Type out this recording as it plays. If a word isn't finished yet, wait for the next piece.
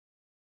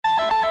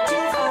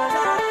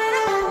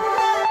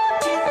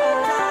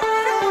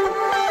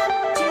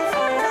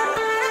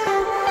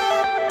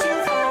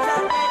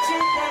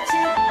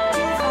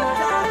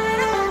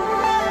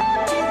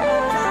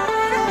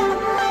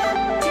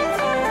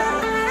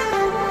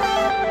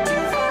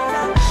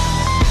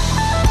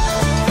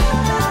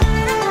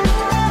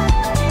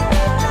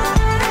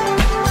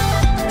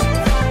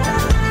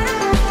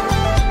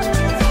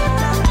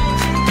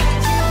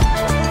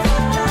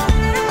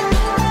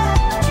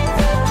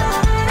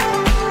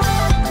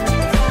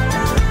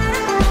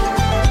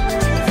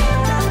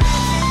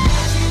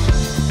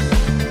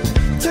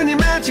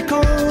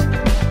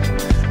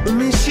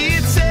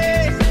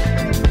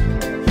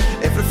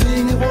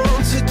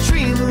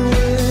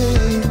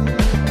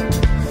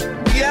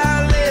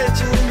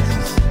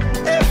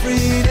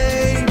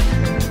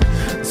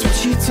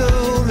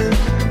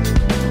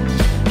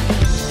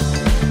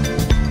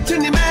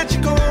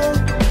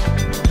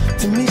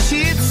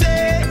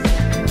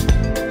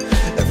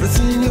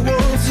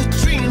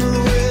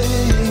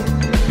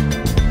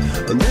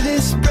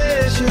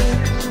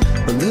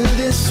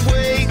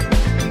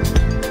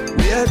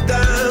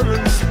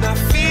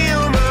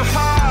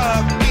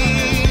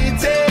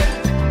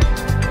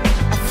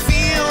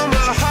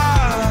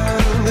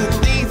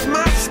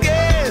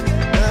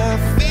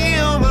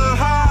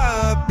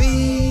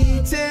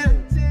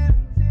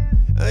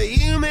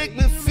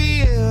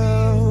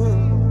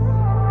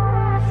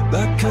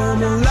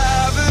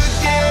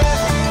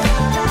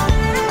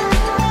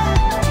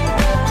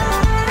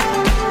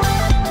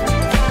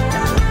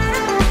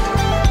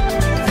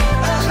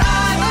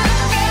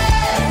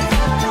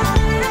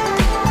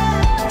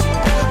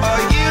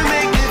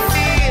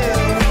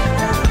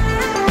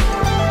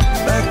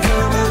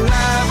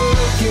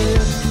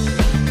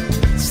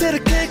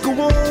said I can't go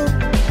on,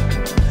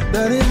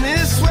 not in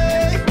this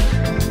way.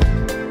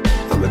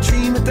 I'm a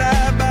dreamer,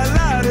 die by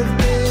light of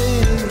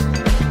day.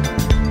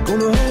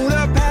 Gonna hold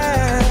up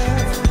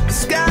half the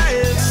sky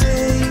and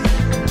say,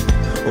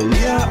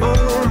 only I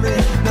own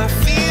it. And I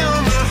feel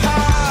my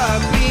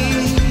heart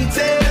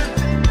beating,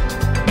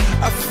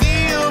 I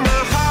feel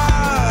my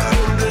heart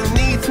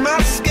underneath my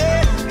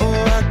skin.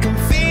 Oh, I can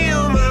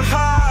feel my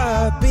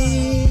heart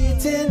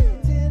beating,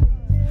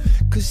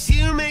 'cause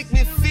you make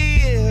me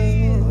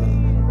feel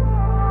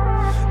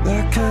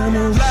like I'm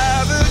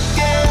alive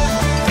again.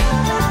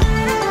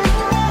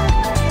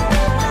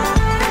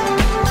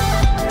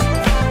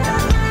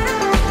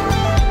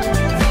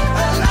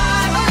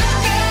 Alive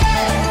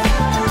again.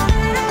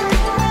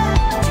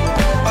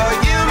 Oh,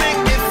 you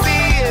make me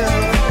feel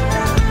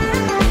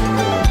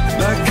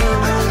like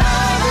I'm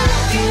alive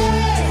again.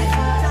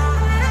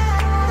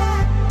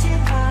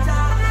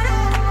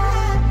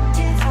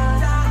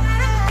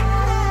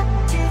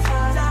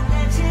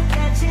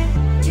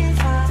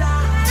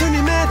 Turn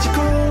your magic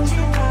on,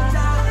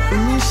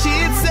 and you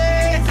she'd say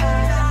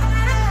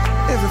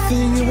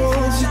everything you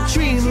want's a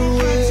dream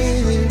away.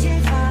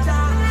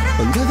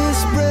 Under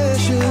this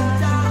pressure,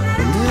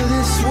 under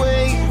this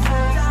weight,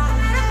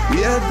 we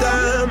are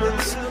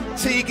diamonds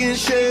taking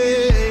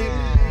shape.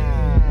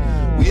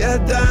 We are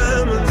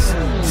diamonds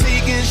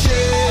taking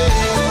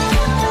shape.